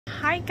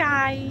Hi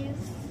guys,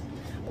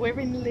 we're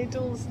in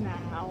Lidl's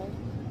now.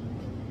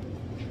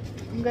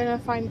 I'm gonna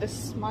find the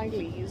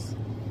smileys,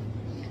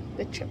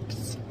 the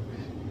chips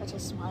that are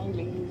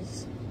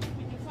smileys.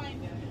 Did you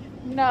find it?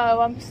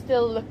 No, I'm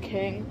still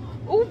looking.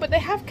 Oh, but they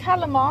have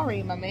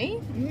calamari,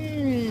 mummy.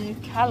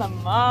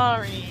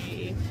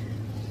 Calamari.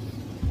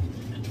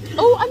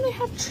 Oh, and they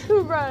have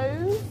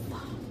churros.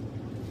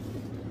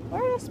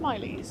 Where are the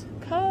smileys?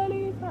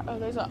 Curly. Oh,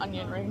 those are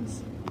onion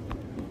rings.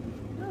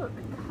 Look,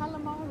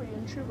 calamari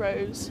and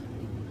churros.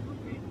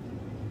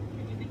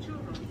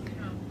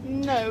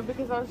 No,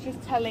 because I was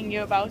just telling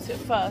you about it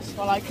first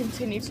while I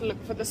continue to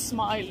look for the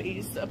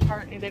smileys that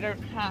apparently they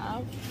don't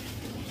have.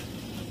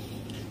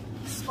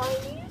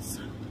 Smileys?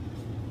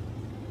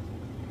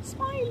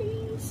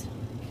 Smileys.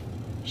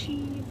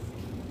 Cheese.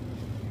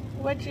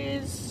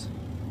 Wedges.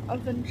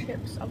 Oven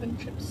chips,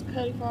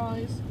 curly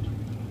fries.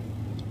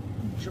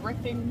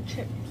 Dripping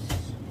chips.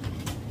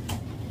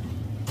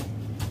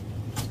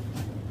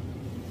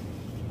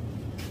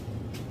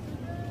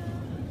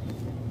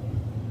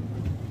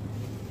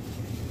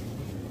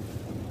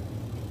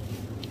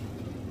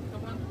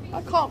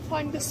 I can't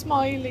find the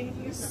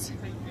smileys.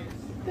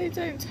 They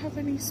don't have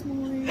any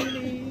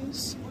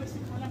smileys.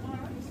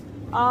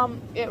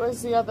 It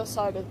was the other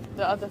side of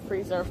the other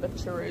freezer of the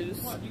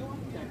churros.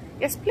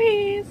 Yes,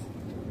 please.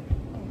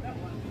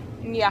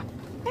 Yeah.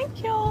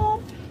 Thank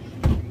you.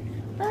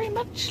 Very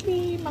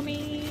muchly,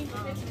 mummy.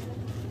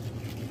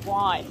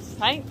 Why?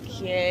 Thank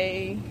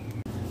you.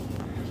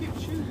 Cute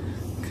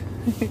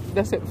shoes.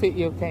 Does it fit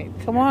you, Kate?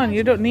 Come on,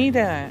 you don't need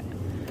it.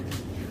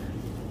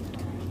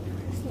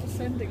 It's not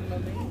sending,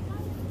 mummy.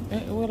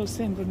 It will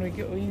send when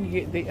you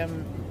get the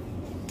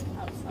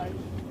Outside.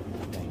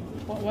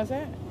 What was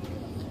it?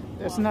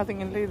 There's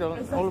nothing in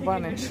Lidl. All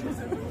vanished.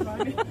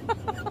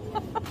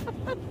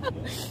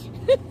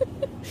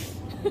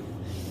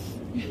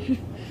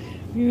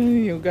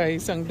 You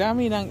guys, ang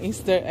dami ng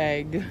Easter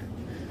egg.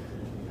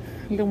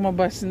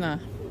 Lumabas na.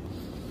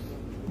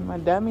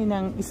 Madami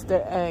ng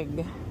Easter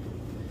egg.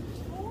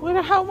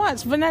 Well, how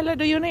much vanilla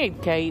do you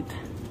need, Kate?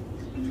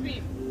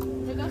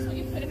 But that's what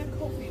you put in a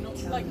coffee, not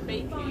like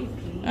baking.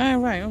 Ah,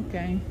 right,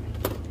 okay.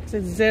 It's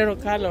 0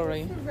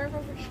 calorie. Ferrero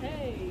Rocher.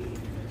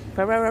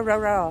 Ferrero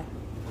Rocher.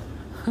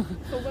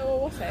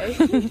 Ferrero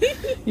Rocher.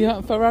 You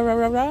want Ferrero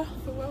Rocher?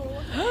 Ferrero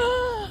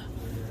Rocher.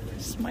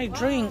 It's my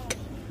drink.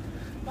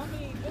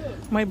 Mummy,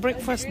 look. My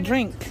breakfast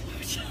drink.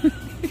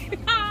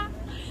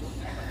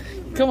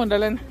 Come on,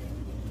 darling.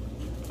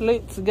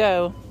 Let's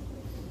go.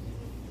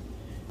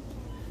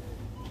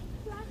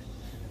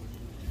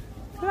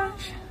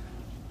 Flash.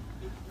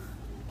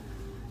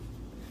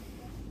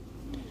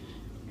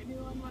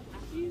 Anyone want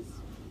appies?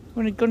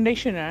 Want a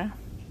conditioner?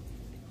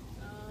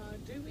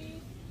 Do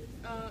we?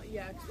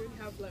 Yeah, because we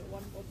have like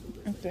one bottle.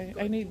 Okay,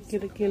 I need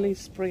Kili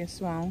spray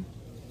as well.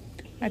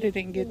 I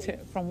didn't get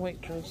it from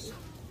Waitrose.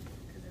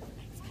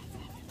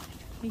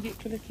 You get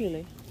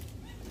Kili?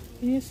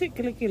 Can you see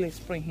Kili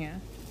spray here?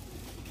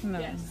 No.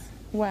 Yes.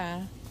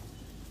 Where?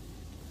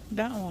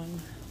 That one.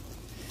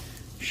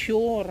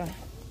 Sure.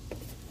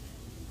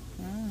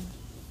 Ah.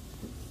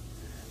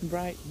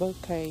 Bright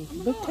bouquet. Oh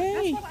my Bouquet.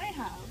 God, that's what I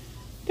have.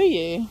 Do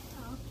you?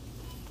 Oh.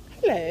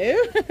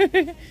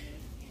 Hello.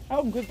 Oh,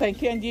 I'm good,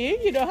 thank you. And you?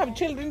 You don't have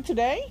children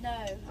today?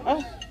 No.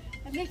 Oh,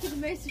 I'm making the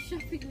most of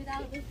shopping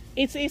without them.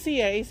 it's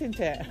easier, isn't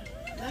it?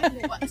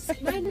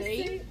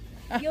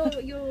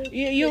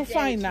 You're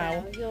fine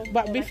now.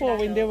 But before,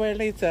 when they were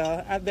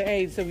little, at the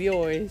age of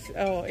yours,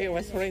 oh, it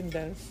was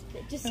horrendous.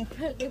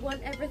 They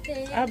want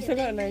everything.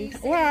 Absolutely.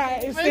 Well,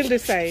 it's still the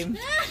same.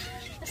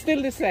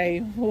 Still the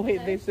same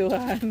with this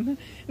one.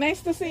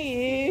 Nice to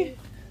see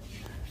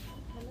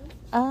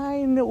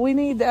you. We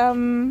need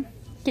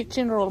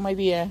kitchen roll, my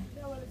dear.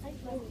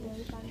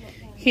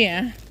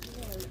 Here.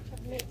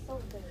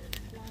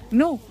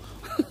 No.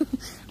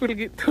 We'll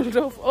get told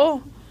off.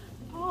 Oh.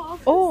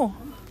 Oh.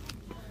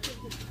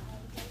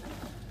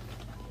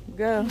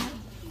 Go.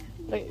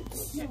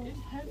 Let's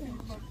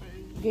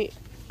get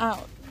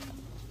out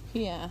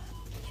here.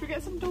 Should we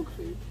get some dog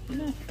food?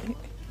 No.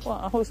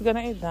 What? Who's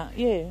gonna eat that?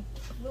 Yeah.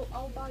 Well,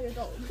 I'll buy a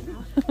dog.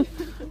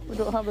 We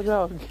don't have a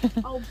dog.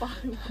 I'll buy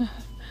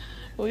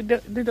one.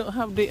 They don't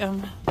have the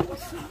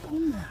What's that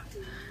on there?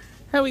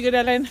 Here we go,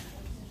 darling.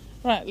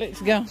 Right, let's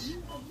go.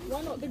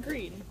 Why not the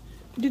green?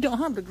 They don't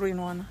have the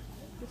green one.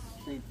 Yes,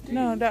 they do.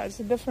 No, that's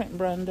a different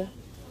brand.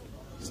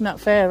 It's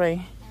not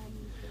Fairy.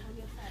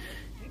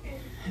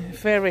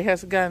 Fairy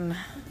has gone.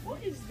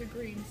 What is the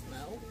green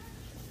smell?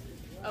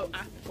 Oh,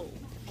 apple.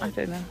 I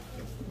don't know.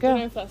 I don't know Go.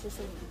 if that's the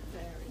same as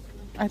berry.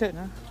 I don't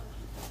know.